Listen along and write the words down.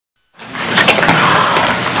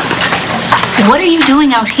What are you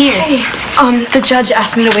doing out here? Hey, the judge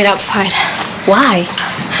asked me to wait outside. Why?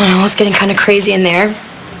 I don't know, it was getting kind of crazy in there.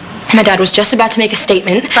 My dad was just about to make a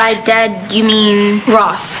statement. By dad, you mean...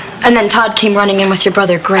 Ross. And then Todd came running in with your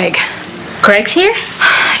brother, Greg. Greg's here?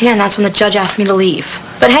 Yeah, and that's when the judge asked me to leave.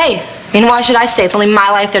 But hey, I mean, why should I stay? It's only my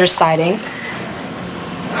life they're deciding.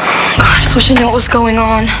 God, I just wish I knew what was going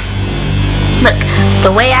on. Look,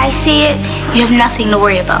 the way I see it, you have nothing to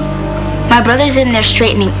worry about. My brother's in there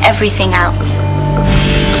straightening everything out.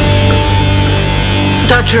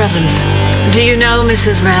 Dr. Evans, do you know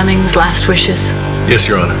Mrs. Manning's last wishes? Yes,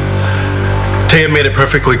 Your Honor. Taya made it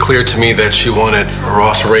perfectly clear to me that she wanted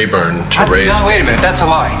Ross Rayburn to raise... No, wait a minute. That's a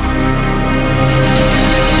lie.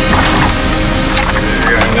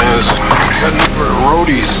 Yeah, heading over to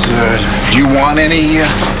Rhodey's. Do you want any...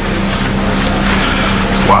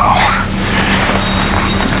 Wow.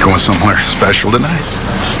 Going somewhere special tonight?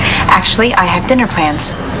 Actually, I have dinner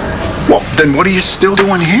plans. Well, then what are you still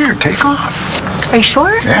doing here? Take off. Are you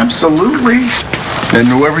sure? Absolutely. And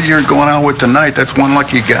whoever you're going out with tonight, that's one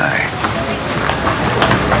lucky guy.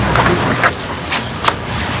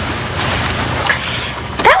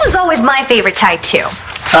 That was always my favorite tie, too.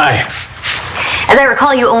 Hi. As I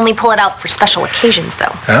recall, you only pull it out for special occasions,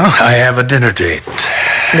 though. Well, I have a dinner date.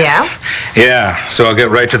 Yeah? Yeah, so I'll get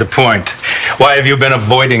right to the point. Why have you been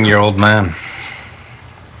avoiding your old man?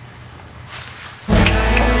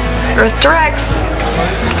 Earth directs.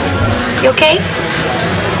 You okay?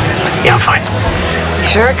 Yeah, I'm fine.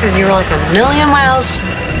 Sure, because you were like a million miles.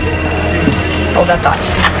 Hold that thought.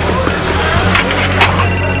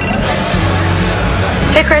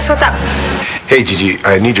 Hey, Chris, what's up? Hey, Gigi,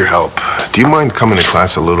 I need your help. Do you mind coming to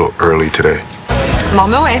class a little early today? I'm on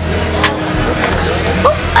my way.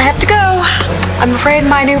 Oh, I have to go. I'm afraid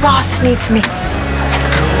my new boss needs me.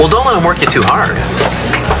 Well, don't let him work you too hard.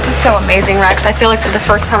 This is so amazing, Rex. I feel like for the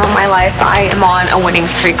first time in my life, I am on a winning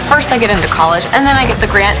streak. First, I get into college, and then I get the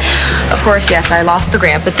grant. Of course, yes, I lost the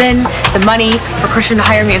grant, but then the money for Christian to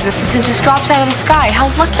hire me as assistant just drops out of the sky. How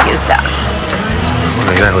lucky is that? I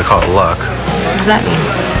wouldn't exactly call it luck. What does that mean?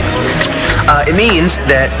 It means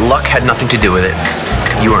that luck had nothing to do with it.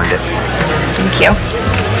 You earned it. Thank you.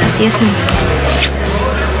 I'll see you soon.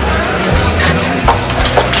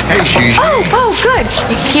 Hey, Gigi. Oh, good.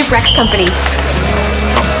 You can keep Rex company.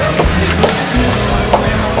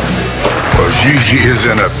 Well, Gigi is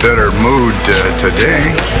in a better mood today.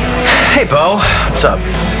 Hey, Bo. What's up?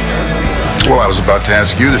 Well, I was about to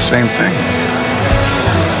ask you the same thing.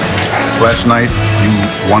 Last night, you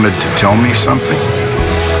wanted to tell me something?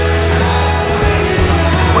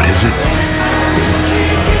 What is it?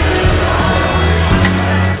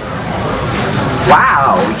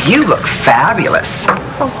 Wow, you look fabulous.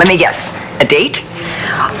 Let me guess, a date?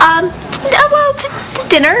 Well,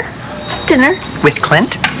 dinner. Just dinner. With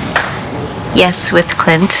Clint? Yes, with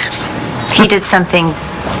Clint. He did something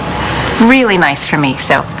really nice for me,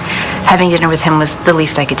 so having dinner with him was the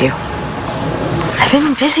least I could do. I've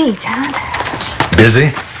been busy, Dad.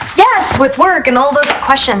 Busy? Yes, with work and all the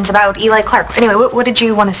questions about Eli Clark. Anyway, what did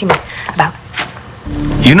you want to see me about?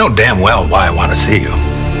 You know damn well why I want to see you.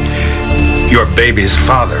 Your baby's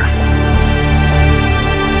father.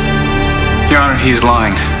 Your Honor, he's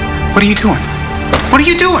lying. What are you doing? What are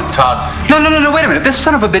you doing? Todd. No, wait a minute. This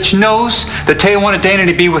son of a bitch knows that Taya wanted Dana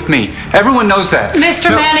to be with me. Everyone knows that. Mr.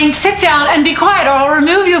 Manning, sit down and be quiet or I'll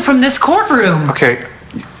remove you from this courtroom. Okay.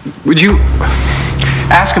 Would you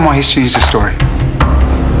ask him why he's changed his story?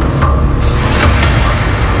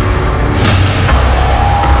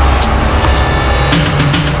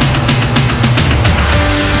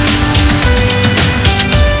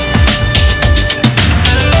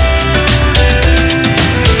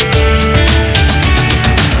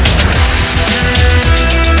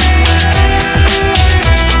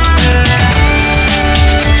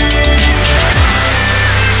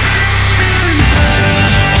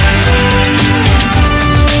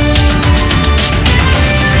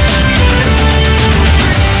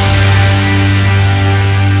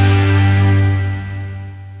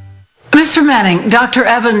 Mr. Manning, Dr.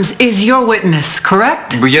 Evans is your witness,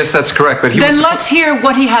 correct? Well, yes, that's correct, but Then let's hear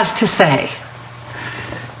what he has to say.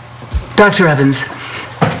 Dr. Evans,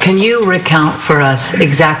 can you recount for us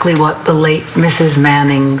exactly what the late Mrs.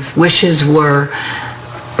 Manning's wishes were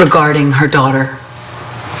regarding her daughter?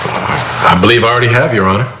 I believe I already have, Your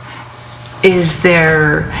Honor. Is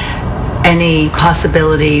there any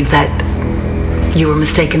possibility that you were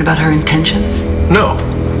mistaken about her intentions? No.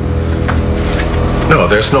 No,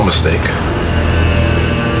 there's no mistake.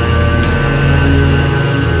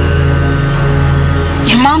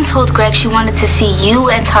 Your mom told Greg she wanted to see you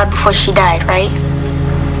and Todd before she died, right?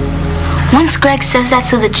 Once Greg says that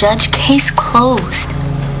to the judge, case closed.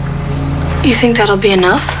 You think that'll be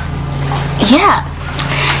enough? Yeah.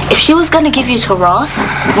 If she was gonna give you to Ross,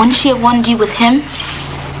 wouldn't she have wanted you with him?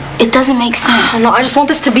 It doesn't make sense. No, I just want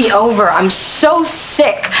this to be over. I'm so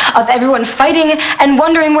sick of everyone fighting and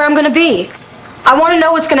wondering where I'm gonna be. I want to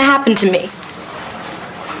know what's gonna happen to me.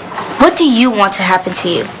 What do you want to happen to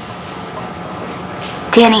you?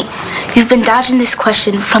 Danny, you've been dodging this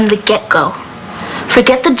question from the get-go.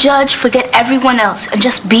 Forget the judge, forget everyone else, and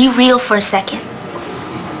just be real for a second.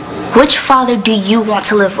 Which father do you want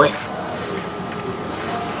to live with?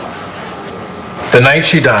 The night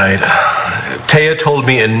she died, Taya told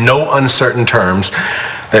me in no uncertain terms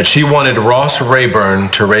that she wanted Ross Rayburn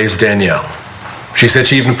to raise Danielle. She said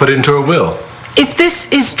she even put it into her will. If this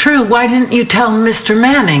is true, why didn't you tell Mr.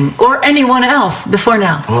 Manning or anyone else before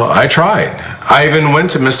now? Well, I tried. I even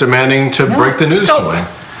went to Mr. Manning to break the news to him.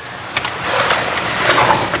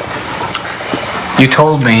 You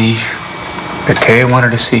told me that Taya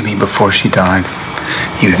wanted to see me before she died.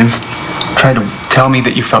 You even tried to tell me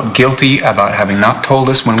that you felt guilty about having not told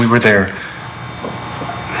us when we were there.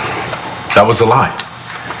 That was a lie.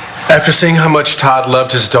 After seeing how much Todd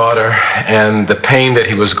loved his daughter and the pain that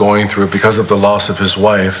he was going through because of the loss of his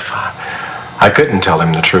wife, I couldn't tell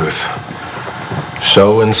him the truth.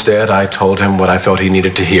 So instead, I told him what I felt he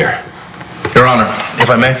needed to hear. Your Honor, if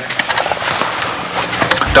I may.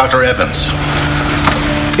 Dr. Evans,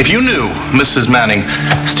 if you knew Mrs. Manning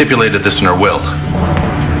stipulated this in her will,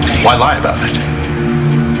 why lie about it?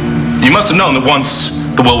 You must have known that once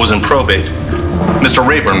the will was in probate, Mr.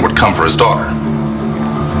 Rayburn would come for his daughter.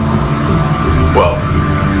 Well,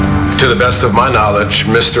 to the best of my knowledge,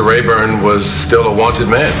 Mr. Rayburn was still a wanted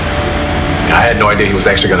man. I had no idea he was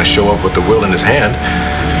actually going to show up with the will in his hand.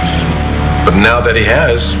 But now that he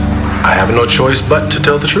has, I have no choice but to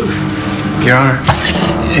tell the truth. Your Honor,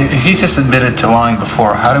 if he's just admitted to lying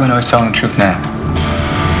before, how do we know he's telling the truth now?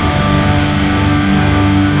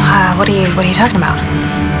 What are you talking about?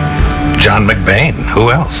 John McBain. Who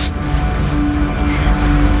else?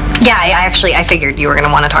 Yeah, I figured you were going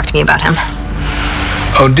to want to talk to me about him.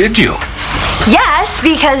 Oh, did you? Yes,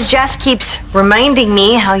 because Jess keeps reminding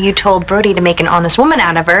me how you told Brody to make an honest woman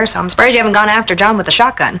out of her, so I'm surprised you haven't gone after John with a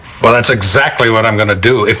shotgun. Well, that's exactly what I'm going to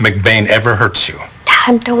do if McBain ever hurts you.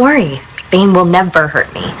 Dad, don't worry. McBain will never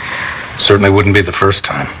hurt me. Certainly wouldn't be the first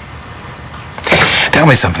time. Tell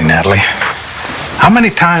me something, Natalie. How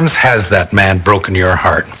many times has that man broken your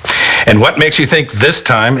heart? And what makes you think this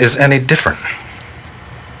time is any different?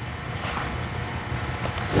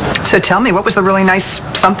 So tell me, what was the really nice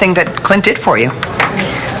something that Clint did for you?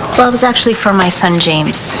 Well, it was actually for my son,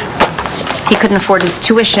 James. He couldn't afford his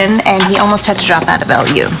tuition, and he almost had to drop out of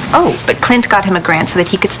LU. Oh. But Clint got him a grant so that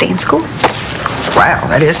he could stay in school. Wow,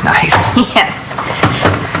 that is nice. Yes.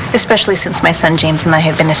 Especially since my son, James, and I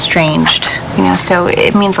have been estranged. So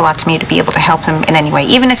it means a lot to me to be able to help him in any way.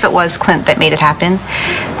 Even if it was Clint that made it happen,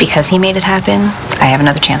 because he made it happen, I have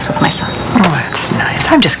another chance with my son. Oh, that's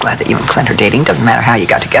nice. I'm just glad that you and Clint are dating. Doesn't matter how you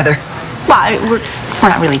got together. Well, we're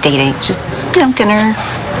not really dating. Just, dinner.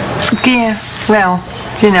 Yeah, well,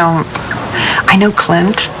 I know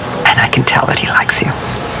Clint, and I can tell that he likes you.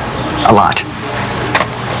 A lot.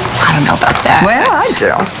 I don't know about that. Well, I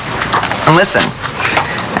do. And listen,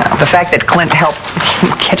 the fact that Clint helped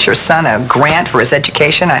get your son a grant for his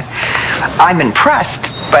education, I'm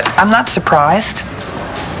impressed, but I'm not surprised.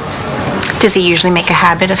 Does he usually make a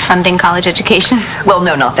habit of funding college educations? Well,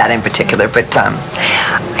 no, not that in particular, but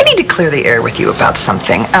I need to clear the air with you about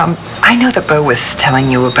something. I know that Bo was telling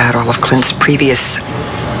you about all of Clint's previous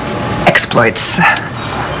exploits.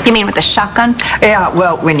 You mean with the shotgun? Yeah,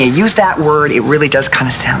 well, when you use that word, it really does kind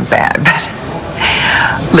of sound bad.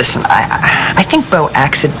 But listen, I think Bo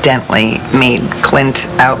accidentally made Clint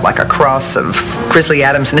out like a cross of Grizzly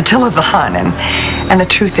Adams and Attila the Hun, and the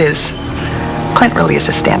truth is, Clint really is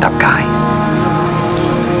a stand-up guy.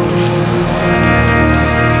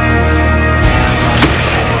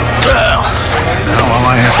 Well, now all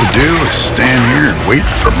I have to do is stand here and wait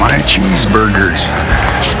for my cheeseburgers.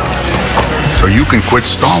 So you can quit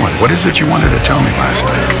stalling. What is it you wanted to tell me last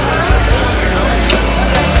night?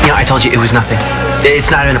 I told you it was nothing.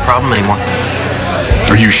 It's not even a problem anymore.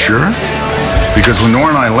 Are you sure? Because when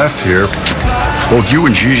Nora and I left here, both you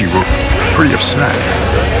and Gigi were pretty upset.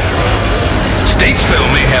 Statesville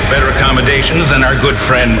may have better accommodations than our good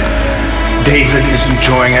friend David is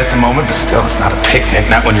enjoying at the moment, but still, it's not a picnic,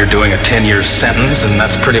 not when you're doing a 10-year sentence, and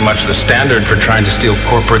that's pretty much the standard for trying to steal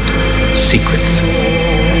corporate secrets.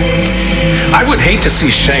 I would hate to see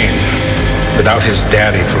Shane without his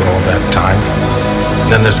daddy for all that time. And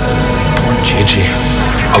then there's poor Gigi,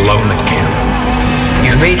 alone at camp.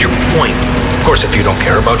 You've made your point. Of course, if you don't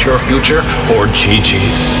care about your future or Gigi.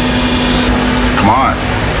 Come on.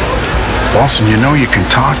 Lawson, you know you can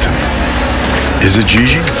talk to me. Is it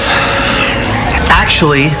Gigi?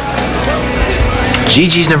 Actually,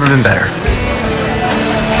 Gigi's never been better.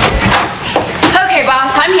 Okay,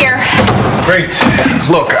 boss, I'm here. Great.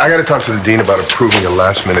 Look, I got to talk to the dean about approving a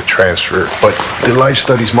last-minute transfer, but the life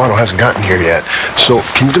studies model hasn't gotten here yet. So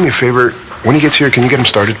can you do me a favor? When he gets here, can you get him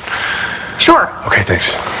started? Sure. Okay,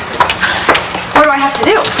 thanks. What do I have to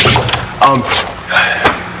do?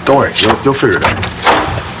 Don't worry. You'll figure it out.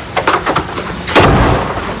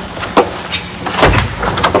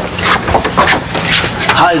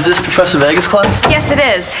 Hi, is this Professor Vega's class? Yes, it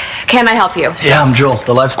is. Can I help you? Yeah, I'm Joel,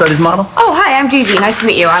 the life studies model. Oh, hi, I'm Gigi. Nice to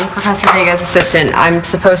meet you. I'm Professor Vega's assistant. I'm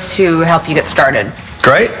supposed to help you get started.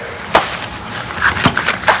 Great.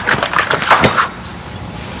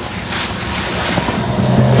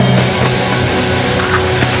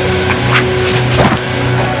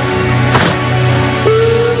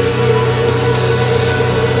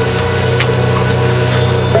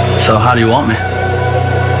 So how do you want me?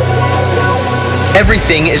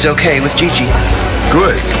 Everything is okay with Gigi.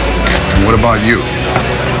 Good. And what about you?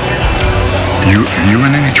 You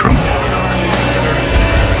in any trouble?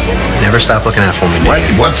 You never stop looking out for me,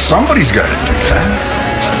 Dave. What? Somebody's got to do that.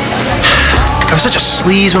 I was such a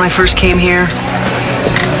sleaze when I first came here.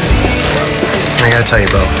 I gotta tell you,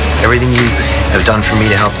 Bo, everything you have done for me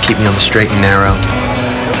to help keep me on the straight and narrow,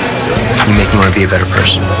 you make me want to be a better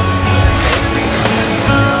person.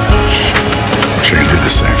 You can do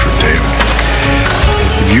the same for David.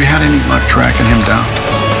 Have you had any luck tracking him down?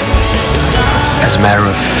 As a matter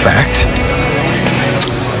of fact,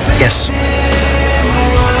 yes.